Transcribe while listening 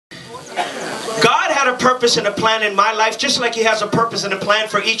God had a purpose and a plan in my life, just like He has a purpose and a plan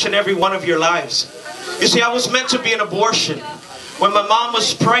for each and every one of your lives. You see, I was meant to be an abortion. When my mom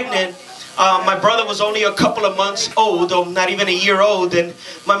was pregnant, my brother was only a couple of months old, or not even a year old, and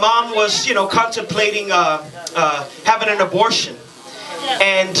my mom was, you know, contemplating having an abortion.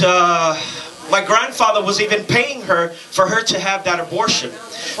 And my grandfather was even paying her for her to have that abortion.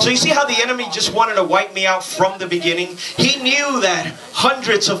 So you see how the enemy just wanted to wipe me out from the beginning? He knew that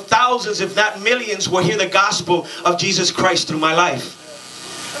hundreds of thousands, if not millions, will hear the gospel of Jesus Christ through my life.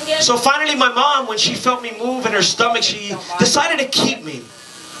 So finally my mom, when she felt me move in her stomach, she decided to keep me.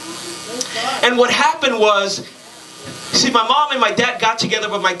 And what happened was, see, my mom and my dad got together,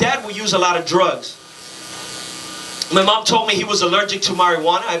 but my dad would use a lot of drugs. My mom told me he was allergic to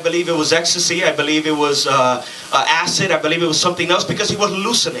marijuana. I believe it was ecstasy. I believe it was acid. I believe it was something else, because he would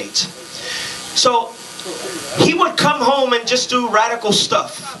hallucinate. So he would come home and just do radical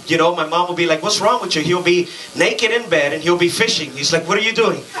stuff. You know, my mom would be like, "What's wrong with you?" He'll be naked in bed and he'll be fishing. He's like, "What are you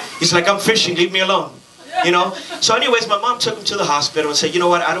doing?" He's like, "I'm fishing, leave me alone." You know, so anyways, my mom took him to the hospital and said, "You know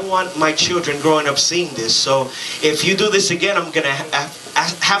what, I don't want my children growing up seeing this, so if you do this again, I'm gonna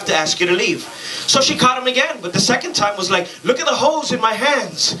have to ask you to leave." So she caught him again, but the second time was like, "Look at the holes in my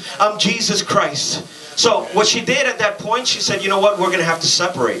hands, I'm Jesus Christ." So what she did at that point, she said, "You know what, we're gonna have to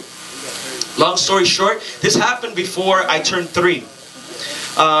separate." Long story short, this happened before I turned 3.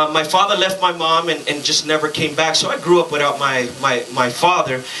 My father left my mom and just never came back. So I grew up without my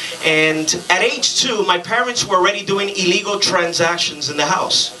father. And at age 2, my parents were already doing illegal transactions in the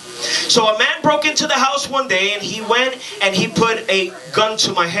house. So a man broke into the house one day, and he went and he put a gun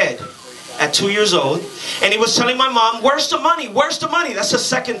to my head at 2 years old. And he was telling my mom, "Where's the money? Where's the money?" That's the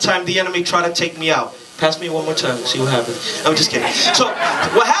second time the enemy tried to take me out. Pass me one more time, see what happens. I'm just kidding. So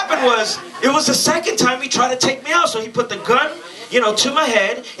what happened was, it was the second time he tried to take me out. So he put the gun, you know, to my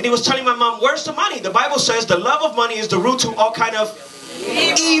head, and he was telling my mom, "Where's the money?" The Bible says the love of money is the root to all kind of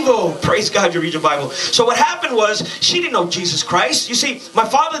evil. Praise God, you read your Bible. So what happened was, she didn't know Jesus Christ. You see, my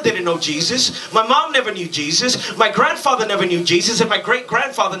father didn't know Jesus. My mom never knew Jesus. My grandfather never knew Jesus. And my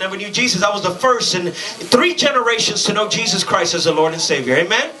great-grandfather never knew Jesus. I was the first in 3 generations to know Jesus Christ as the Lord and Savior.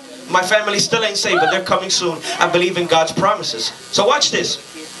 Amen? My family still ain't saved, but they're coming soon. I believe in God's promises. So watch this.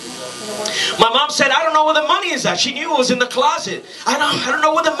 My mom said, "I don't know where the money is at." She knew it was in the closet. I don't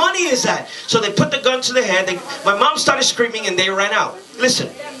know where the money is at. So they put the gun to the head. My mom started screaming and they ran out. Listen,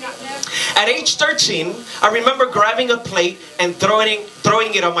 at age 13, I remember grabbing a plate and throwing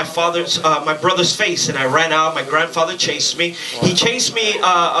it on my brother's face, and I ran out. My grandfather chased me. He chased me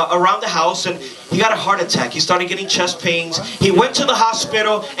around the house, and he got a heart attack. He started getting chest pains. He went to the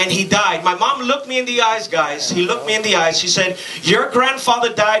hospital and he died. My mom looked me in the eyes, guys. He looked me in the eyes. She said, "Your grandfather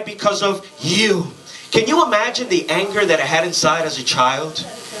died because of you." Can you imagine the anger that I had inside as a child?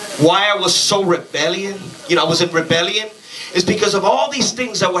 Why I was so rebellion? You know, I was in rebellion. Is because of all these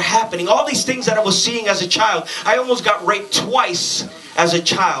things that were happening, all these things that I was seeing as a child. I almost got raped twice as a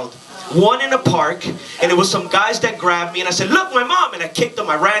child. One in a park, and it was some guys that grabbed me, and I said, "Look, my mom," and I kicked him.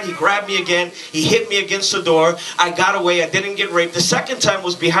 I ran, he grabbed me again, he hit me against the door. I got away, I didn't get raped. The second time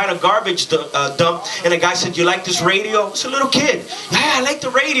was behind a garbage dump, and a guy said, "You like this radio?" I was a little kid. "Yeah, I like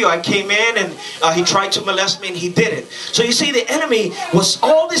the radio." I came in, and he tried to molest me, and he didn't. So you see, the enemy was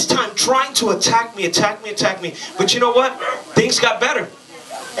all this time trying to attack me. But you know what? Things got better.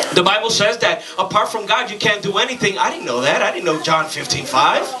 The Bible says that apart from God, you can't do anything. I didn't know that. I didn't know John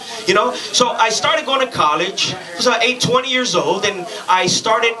 15:5. You know, so I started going to college. I was about 20 years old, and I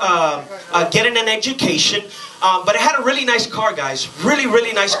started getting an education. But I had a really nice car, guys. Really,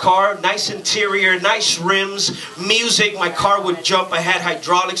 really nice car. Nice interior, nice rims, music. My car would jump. I had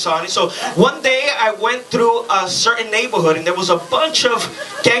hydraulics on it. So one day I went through a certain neighborhood, and there was a bunch of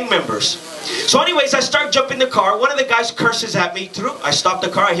gang members. So anyways, I start jumping the car. One of the guys curses at me. I stopped the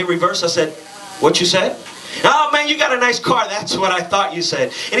car. I hit reverse. I said, "What you said?" "Oh man, you got a nice car." "That's what I thought you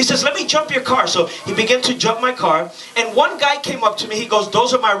said." And he says, "Let me jump your car." So he began to jump my car. And one guy came up to me. He goes,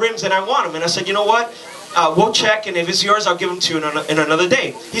 "Those are my rims and I want them." And I said, "You know what? We'll check, and if it's yours, I'll give them to you in another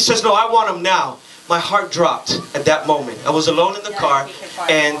day." He says, "No, I want them now." My heart dropped at that moment. I was alone in the car,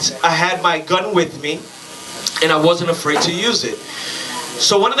 and I had my gun with me, and I wasn't afraid to use it.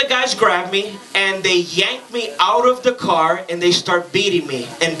 So one of the guys grabbed me, and they yanked me out of the car, and they start beating me.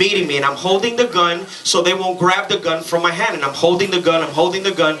 And I'm holding the gun, so they won't grab the gun from my hand. And I'm holding the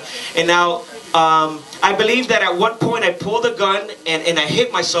gun. And now, I believe that at one point I pulled the gun, and I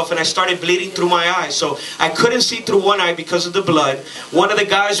hit myself, and I started bleeding through my eyes. So I couldn't see through one eye because of the blood. One of the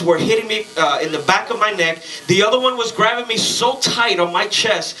guys were hitting me in the back of my neck. The other one was grabbing me so tight on my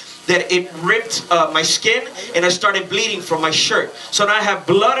chest that it ripped my skin, and I started bleeding from my shirt. So now I have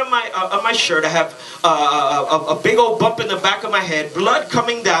blood on my shirt. I have a big old bump in the back of my head, blood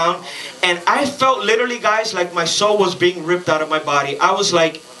coming down, and I felt literally, guys, like my soul was being ripped out of my body. I was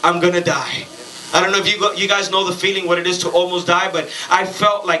like, I'm gonna die. I don't know if you guys know the feeling, what it is to almost die, but I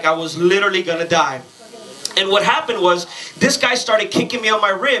felt like I was literally gonna die. And what happened was, this guy started kicking me on my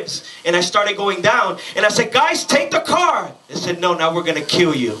ribs, and I started going down, and I said, guys, take the car. They said, no, now we're gonna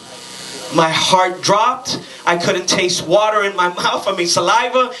kill you. My heart dropped. I couldn't taste water in my mouth,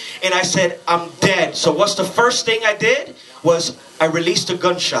 saliva, and I said, I'm dead. So what's the first thing I did? Was I released a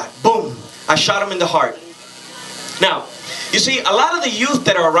gunshot. Boom. I shot him in the heart. Now, you see, a lot of the youth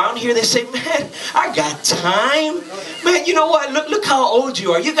that are around here, they say, man, I got time. Man, you know what? Look how old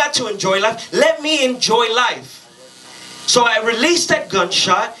you are. You got to enjoy life. Let me enjoy life. So I released that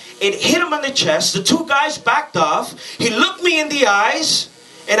gunshot. It hit him on the chest. The two guys backed off. He looked me in the eyes,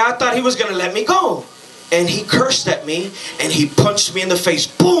 and I thought he was going to let me go. And he cursed at me, and he punched me in the face.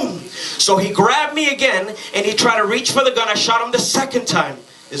 Boom! So he grabbed me again, and he tried to reach for the gun. I shot him the second time.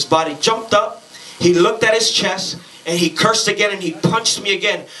 His body jumped up. He looked at his chest, and he cursed again, and he punched me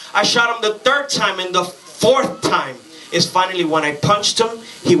again. I shot him the third time, and the fourth time is finally when I punched him.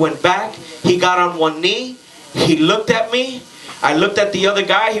 He went back. He got on one knee. He looked at me. I looked at the other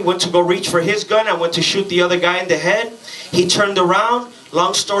guy. He went to go reach for his gun. I went to shoot the other guy in the head. He turned around.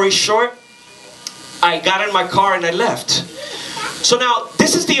 Long story short, I got in my car and I left. So now,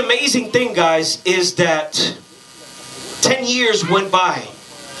 this is the amazing thing, guys, is that 10 years went by.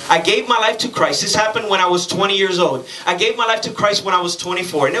 I gave my life to Christ. This happened when I was 20 years old. I gave my life to Christ when I was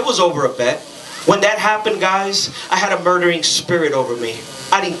 24, and it was over a bet. When that happened, guys, I had a murdering spirit over me.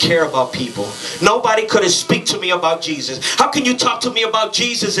 I didn't care about people. Nobody could speak to me about Jesus. How can you talk to me about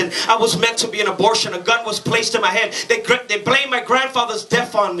Jesus? And I was meant to be an abortion. A gun was placed in my head. They blamed my grandfather's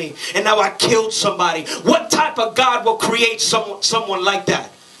death on me. And now I killed somebody. What type of God will create someone like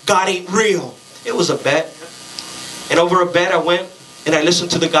that? God ain't real. It was a bet. And over a bet I went and I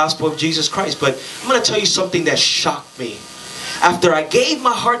listened to the gospel of Jesus Christ. But I'm going to tell you something that shocked me. After I gave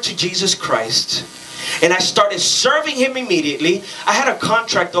my heart to Jesus Christ, and I started serving Him immediately, I had a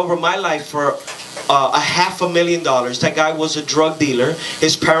contract over my life for $500,000. That guy was a drug dealer.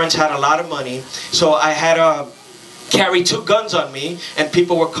 His parents had a lot of money. So I had to carry 2 guns on me, and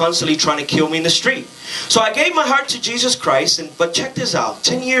people were constantly trying to kill me in the street. So I gave my heart to Jesus Christ, but check this out.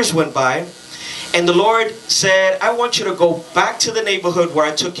 10 years went by, and the Lord said, I want you to go back to the neighborhood where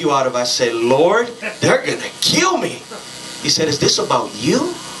I took you out of. I said, Lord, they're going to kill me. He said, is this about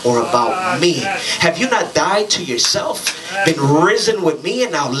you or about me? Have you not died to yourself, been risen with me,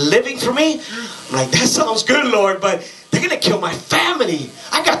 and now living for me? I'm like, that sounds good, Lord, but they're going to kill my family.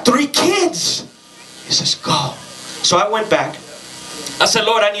 I got 3 kids. He says, go. So I went back. I said,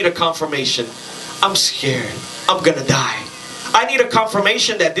 Lord, I need a confirmation. I'm scared. I'm going to die. I need a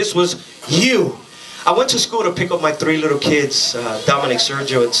confirmation that this was you. I went to school to pick up my 3 little kids, Dominic,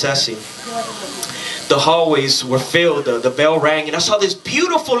 Sergio, and Ceci. The hallways were filled, the bell rang, and I saw this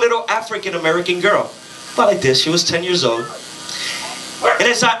beautiful little African-American girl. About like this, she was 10 years old. And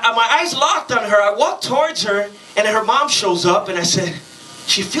as my eyes locked on her, I walked towards her, and her mom shows up, and I said,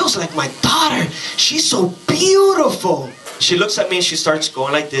 she feels like my daughter. She's so beautiful. She looks at me, and she starts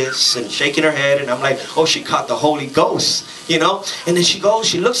going like this, and shaking her head, and I'm like, oh, she caught the Holy Ghost, you know? And then she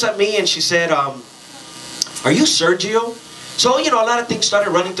looks at me, and she said, are you Sergio? So, you know, a lot of things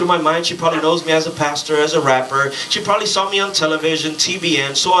started running through my mind. She probably knows me as a pastor, as a rapper. She probably saw me on television,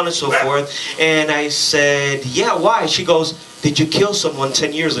 TBN, so on and so forth. And I said, yeah, why? She goes, did you kill someone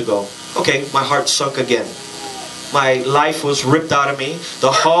 10 years ago? Okay, my heart sunk again. My life was ripped out of me.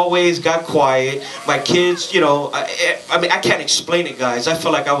 The hallways got quiet. My kids, you know, I mean, I can't explain it, guys. I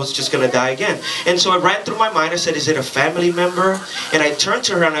felt like I was just going to die again. And so it ran through my mind. I said, is it a family member? And I turned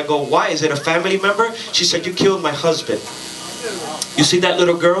to her and I go, why? Is it a family member? She said, you killed my husband. You see that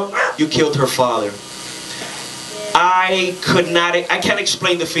little girl? You killed her father. I can't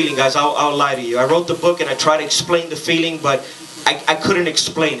explain the feeling, guys. I'll lie to you. I wrote the book and I tried to explain the feeling, but I couldn't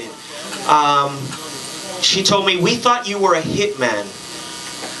explain it. She told me, we thought you were a hitman.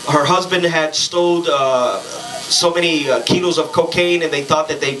 Her husband had stole so many kilos of cocaine, and they thought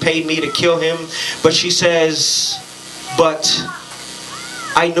that they paid me to kill him. But she says, but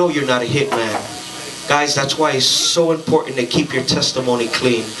I know you're not a hitman. Guys, that's why it's so important to keep your testimony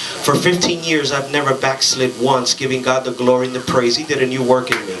clean. For 15 years, I've never backslid once, giving God the glory and the praise. He did a new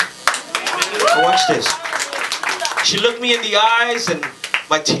work in me. Now watch this. She looked me in the eyes and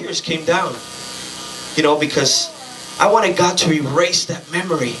my tears came down. You know, because I wanted God to erase that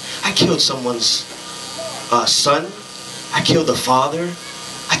memory. I killed someone's son. I killed a father.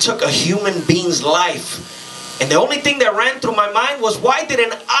 I took a human being's life. And the only thing that ran through my mind was, why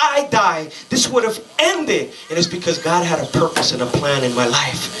didn't I die? This would have ended. And it's because God had a purpose and a plan in my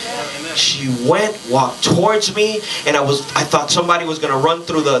life. She walked towards me, and I thought somebody was going to run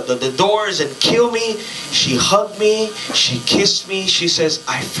through the doors and kill me. She hugged me. She kissed me. She says,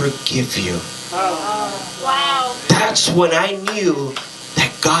 I forgive you. Wow. That's when I knew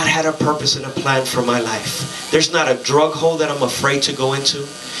that God had a purpose and a plan for my life. There's not a drug hole that I'm afraid to go into.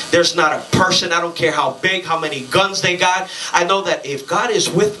 There's not a person, I don't care how big, how many guns they got. I know that if God is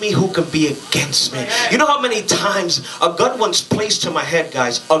with me, who can be against me? You know how many times a gun was placed to my head,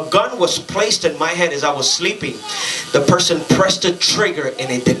 guys? A gun was placed in my head as I was sleeping. The person pressed the trigger and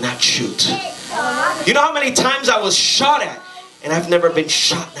it did not shoot. You know how many times I was shot at? And I've never been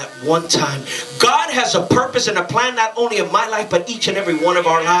shot at one time. God has a purpose and a plan not only in my life, but each and every one of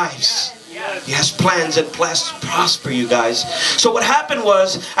our lives. He has plans and plans to prosper you guys. So what happened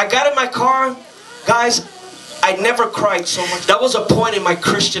was, I got in my car. Guys, I never cried so much. That was a point in my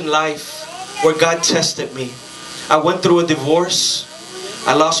Christian life where God tested me. I went through a divorce.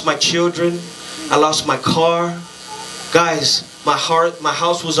 I lost my children. I lost my car. Guys, my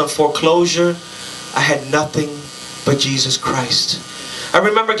house was on foreclosure. I had nothing but Jesus Christ. I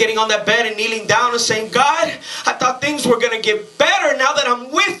remember getting on that bed and kneeling down and saying, God, I thought things were going to get better now that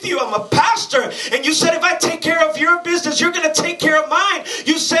I'm with you. I'm a pastor. And you said if I take care of your business, you're going to take care of mine.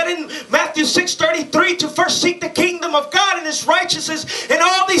 You said in Matthew 6:33 to first seek the kingdom of God and His righteousness, and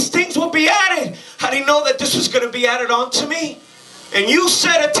all these things will be added. I didn't know that this was going to be added on to me. And you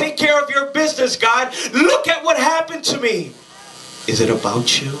said to take care of your business, God. Look at what happened to me. Is it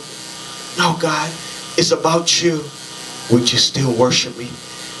about you? No, God. It's about you. Would you still worship me?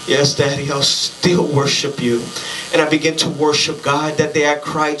 Yes, Daddy, I'll still worship you. And I began to worship God. That day I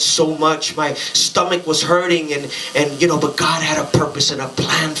cried so much. My stomach was hurting. And you know, but God had a purpose and a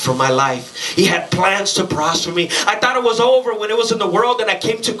plan for my life. He had plans to prosper me. I thought it was over when it was in the world and I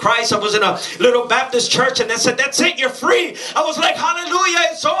came to Christ. I was in a little Baptist church and they said, that's it, you're free. I was like,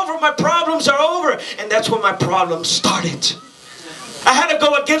 hallelujah, it's over. My problems are over. And that's when my problems started. I had to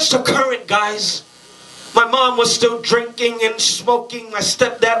go against the current, guys. My mom was still drinking and smoking. My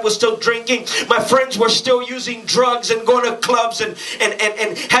stepdad was still drinking. My friends were still using drugs and going to clubs and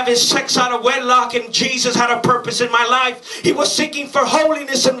having sex out of wedlock. And Jesus had a purpose in my life. He was seeking for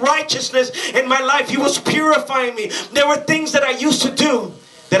holiness and righteousness in my life. He was purifying me. There were things that I used to do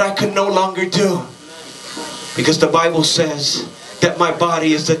that I could no longer do. Because the Bible says that my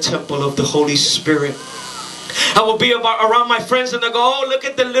body is the temple of the Holy Spirit. I will be around my friends and they'll go, oh, look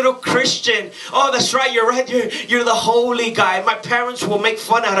at the little Christian. Oh, that's right, you're right. You're the holy guy. My parents will make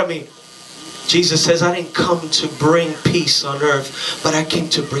fun out of me. Jesus says, I didn't come to bring peace on earth, but I came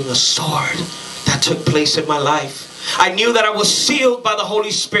to bring a sword. That took place in my life. I knew that I was sealed by the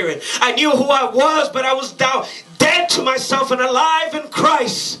Holy Spirit. I knew who I was, but I was now dead to myself and alive in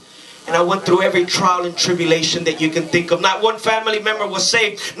Christ. And I went through every trial and tribulation that you can think of. Not one family member was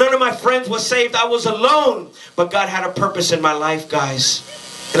saved. None of my friends were saved. I was alone. But God had a purpose in my life, guys.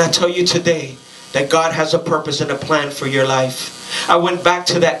 And I tell you today that God has a purpose and a plan for your life. I went back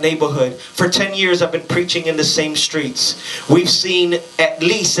to that neighborhood. For 10 years I've been preaching in the same streets. We've seen at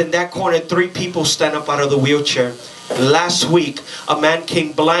least in that corner 3 people stand up out of the wheelchair. Last week, a man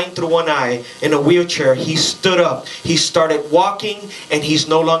came blind through one eye in a wheelchair. He stood up. He started walking, and he's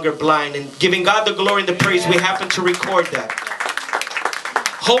no longer blind. And giving God the glory and the praise, we happen to record that.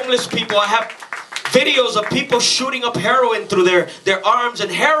 Homeless people, I have videos of people shooting up heroin through their arms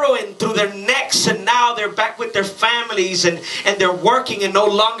and heroin through their necks, and now they're back with their families and they're working and no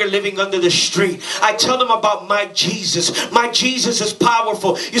longer living under the street. I tell them about my Jesus. My Jesus is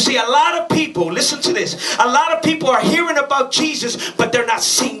powerful. You see, a lot of people, listen to this, a lot of people are hearing about Jesus, but they're not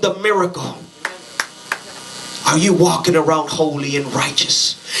seeing the miracle. Are you walking around holy and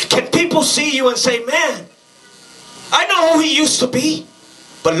righteous? Can people see you and say, man, I know who he used to be,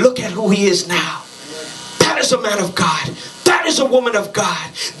 but look at who he is now. That is a man of God. That is a woman of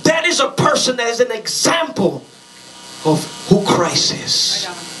God. That is a person that is an example of who Christ is.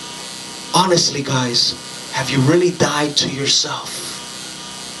 Honestly, guys, have you really died to yourself?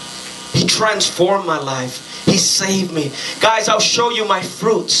 He transformed my life. He saved me. Guys, I'll show you my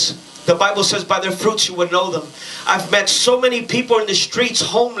fruits. The Bible says by their fruits you will know them. I've met so many people in the streets,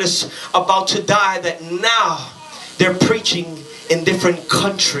 homeless, about to die, that now they're preaching in different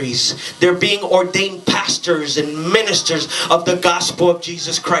countries. They're being ordained pastors and ministers of the gospel of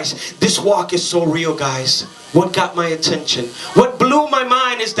Jesus Christ. This walk is so real, guys. What got my attention, what blew my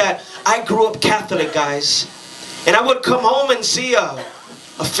mind, is that I grew up Catholic, guys. And I would come home and see a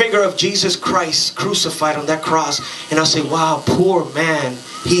figure of Jesus Christ crucified on that cross. And I'll say, wow, poor man.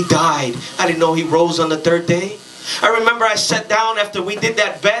 He died. I didn't know he rose on the third day. I remember I sat down after we did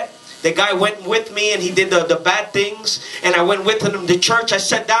that bet. The guy went with me and he did the bad things. And I went with him to church. I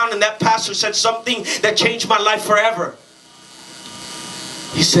sat down and that pastor said something that changed my life forever.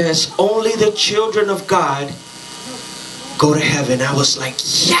 He says, only the children of God go to heaven. I was like,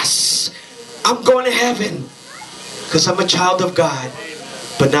 yes, I'm going to heaven. Because I'm a child of God.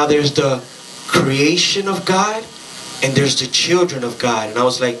 But now there's the creation of God and there's the children of God. And I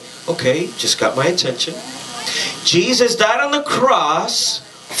was like, okay, just got my attention. Jesus died on the cross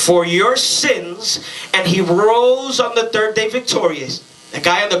for your sins and he rose on the third day victorious. The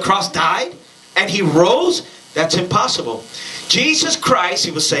guy on the cross died and he rose? That's impossible. Jesus Christ,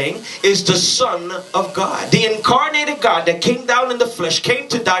 he was saying, is the Son of God. The incarnated God that came down in the flesh, came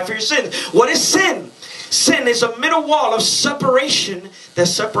to die for your sins. What is sin? Sin is a middle wall of separation that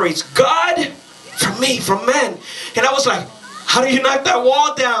separates God from me, from man. And I was like, how do you knock that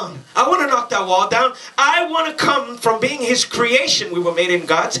wall down? I want to knock that wall down. I want to come from being his creation. We were made in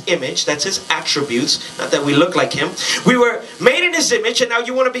God's image. That's his attributes. Not that we look like him. We were made in his image, and now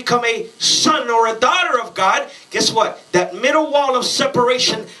you want to become a son or a daughter of God. Guess what? That middle wall of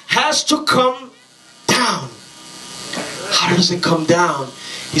separation has to come down. How does it come down?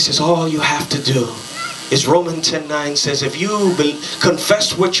 He says, all you have to do is Romans 10:9 says, if you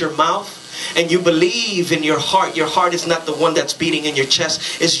confess with your mouth and you believe in your heart is not the one that's beating in your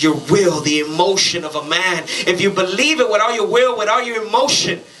chest, it's your will, the emotion of a man. If you believe it with all your will, with all your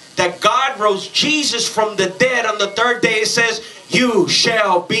emotion, that God rose Jesus from the dead on the third day, it says, you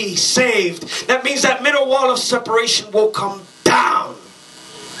shall be saved. That means that middle wall of separation will come down.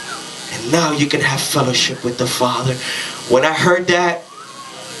 And now you can have fellowship with the Father. When I heard that,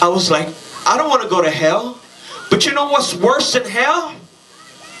 I was like, I don't want to go to hell. But you know what's worse than hell?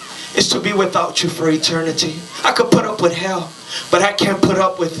 Is to be without you for eternity. I could put up with hell, but I can't put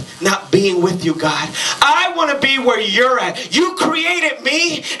up with not being with you, God. I want to be where you're at. You created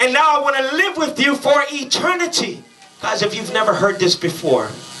me, and now I want to live with you for eternity. Guys, if you've never heard this before,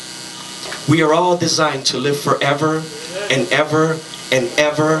 we are all designed to live forever and ever and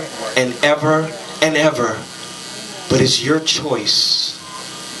ever and ever and ever. But it's your choice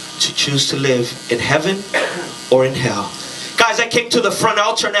to choose to live in heaven or in hell. Guys, I came to the front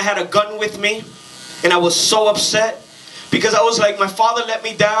altar and I had a gun with me. And I was so upset. Because I was like, my father let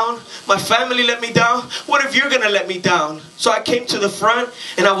me down. My family let me down. What if you're going to let me down? So I came to the front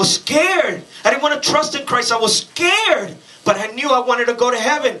and I was scared. I didn't want to trust in Christ. I was scared. But I knew I wanted to go to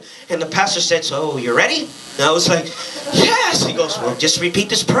heaven. And the pastor said, so you ready? And I was like, yes. He goes, well, just repeat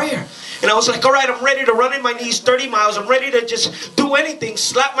this prayer. And I was like, all right, I'm ready to run in my knees 30 miles. I'm ready to just do anything.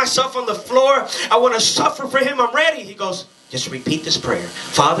 Slap myself on the floor. I want to suffer for him. I'm ready. He goes, just repeat this prayer.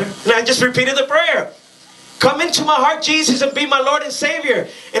 Father, and I just repeated the prayer. Come into my heart, Jesus, and be my Lord and Savior.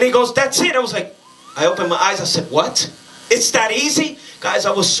 And he goes, that's it. I was like, I opened my eyes. I said, what? It's that easy? Guys,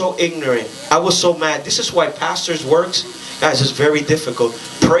 I was so ignorant. I was so mad. This is why pastors works. Guys, it's very difficult.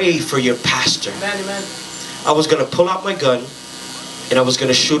 Pray for your pastor. Amen. I was going to pull out my gun and I was going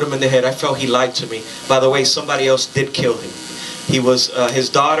to shoot him in the head. I felt he lied to me. By the way, somebody else did kill him. He was, his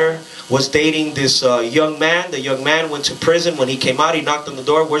daughter was dating this young man. The young man went to prison. When he came out, he knocked on the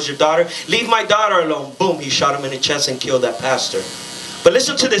door. Where's your daughter? Leave my daughter alone. Boom, he shot him in the chest and killed that pastor. But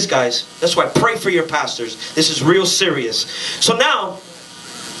listen to this, guys. That's why pray for your pastors. This is real serious. So now,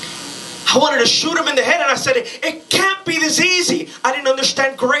 I wanted to shoot him in the head, and I said, it can't be this easy. I didn't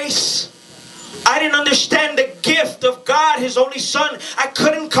understand grace. I didn't understand the gift of God, His only Son. I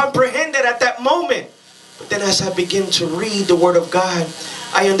couldn't comprehend it at that moment. But then as I began to read the Word of God,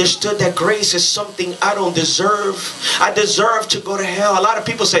 I understood that grace is something I don't deserve. I deserve to go to hell. A lot of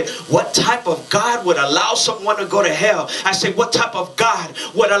people say, what type of God would allow someone to go to hell? I say, what type of God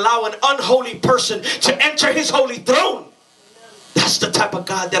would allow an unholy person to enter His holy throne? That's the type of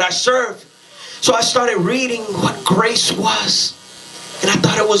God that I serve. So I started reading what grace was. And I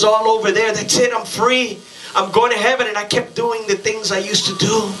thought it was all over there. That's it. I'm free. I'm going to heaven. And I kept doing the things I used to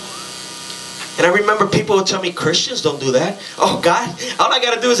do. And I remember people would tell me, Christians don't do that. Oh, God, all I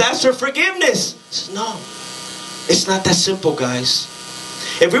got to do is ask for forgiveness. I said, no, it's not that simple, guys.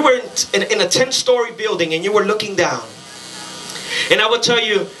 If we were in a 10-story building and you were looking down, and I would tell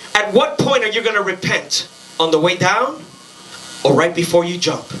you, at what point are you going to repent? On the way down or right before you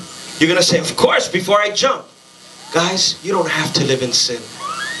jump? You're going to say, of course, before I jump. Guys, you don't have to live in sin.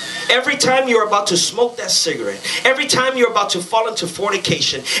 Every time you're about to smoke that cigarette, every time you're about to fall into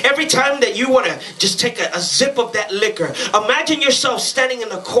fornication, every time that you want to just take a sip of that liquor, imagine yourself standing in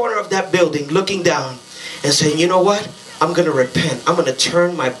the corner of that building looking down and saying, you know what? I'm going to repent. I'm going to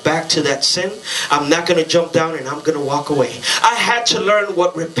turn my back to that sin. I'm not going to jump down and I'm going to walk away. I had to learn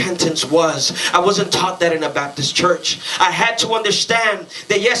what repentance was. I wasn't taught that in a Baptist church. I had to understand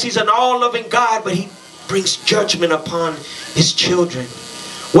that yes, he's an all-loving God, but he brings judgment upon his children.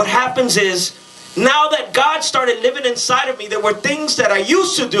 What happens is, now that God started living inside of me, there were things that I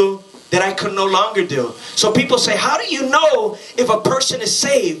used to do that I could no longer do. So people say, how do you know if a person is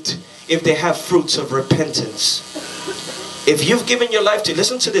saved? If they have fruits of repentance. If you've given your life to,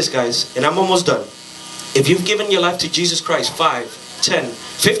 listen to this guys, and I'm almost done. If you've given your life to Jesus Christ 5, 10,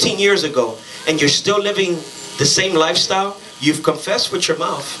 15 years ago, and you're still living the same lifestyle, you've confessed with your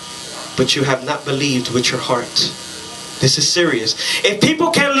mouth, but you have not believed with your heart. This is serious. If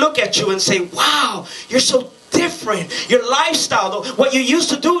people can look at you and say, wow, you're so different. Your lifestyle, though, what you used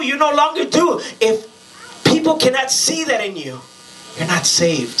to do, you no longer do. If people cannot see that in you, you're not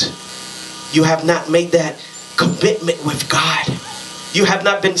saved. You have not made that commitment with God. You have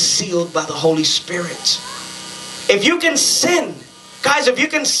not been sealed by the Holy Spirit. If you can sin, guys, if you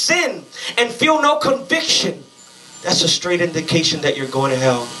can sin and feel no conviction, that's a straight indication that you're going to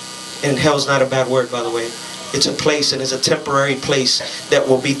hell. And hell's not a bad word, by the way. It's a place, and it's a temporary place that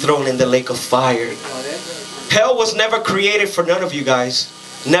will be thrown in the lake of fire. Hell was never created for none of you guys.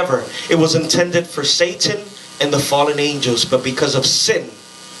 Never. It was intended for Satan and the fallen angels. But because of sin,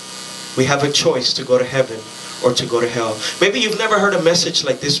 we have a choice to go to heaven or to go to hell. Maybe you've never heard a message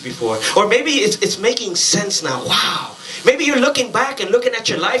like this before. Or maybe it's making sense now. Wow. Maybe you're looking back and looking at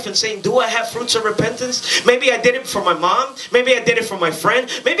your life and saying, do I have fruits of repentance? Maybe I did it for my mom. Maybe I did it for my friend.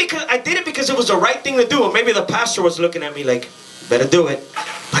 Maybe I did it because it was the right thing to do. Or maybe the pastor was looking at me like, better do it.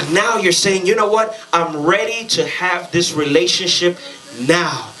 But now you're saying, you know what? I'm ready to have this relationship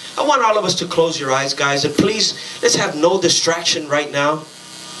now. I want all of us to close your eyes, guys. And please, let's have no distraction right now.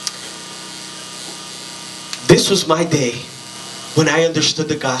 This was my day when I understood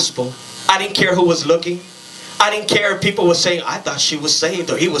the gospel. I didn't care who was looking. I didn't care if people were saying, I thought she was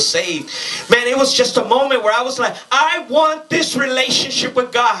saved or he was saved. Man, it was just a moment where I was like, I want this relationship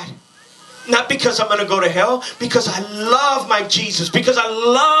with God. Not because I'm going to go to hell, because I love my Jesus, because I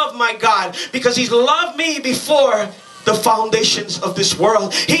love my God, because he's loved me before the foundations of this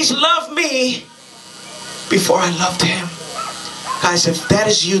world. He's loved me before I loved him. Guys, if that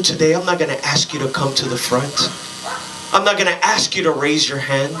is you today, I'm not going to ask you to come to the front. I'm not going to ask you to raise your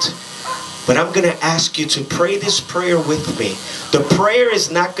hand. But I'm going to ask you to pray this prayer with me. The prayer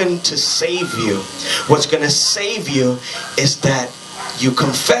is not going to save you. What's going to save you is that you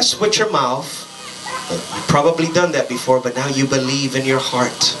confess with your mouth. You've probably done that before, but now you believe in your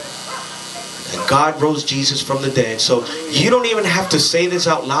heart. And God rose Jesus from the dead. So you don't even have to say this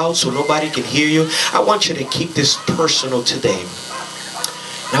out loud so nobody can hear you. I want you to keep this personal today.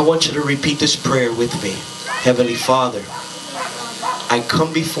 And I want you to repeat this prayer with me. Heavenly Father, I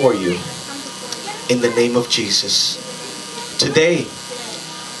come before you in the name of Jesus. Today,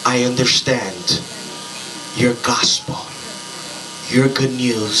 I understand your gospel, your good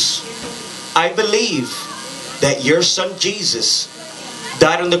news. I believe that your son Jesus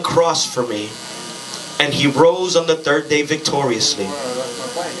died on the cross for me, and he rose on the third day victoriously.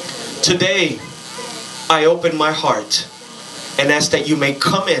 Today, I open my heart and ask that you may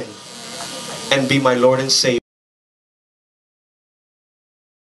come in and be my Lord and Savior.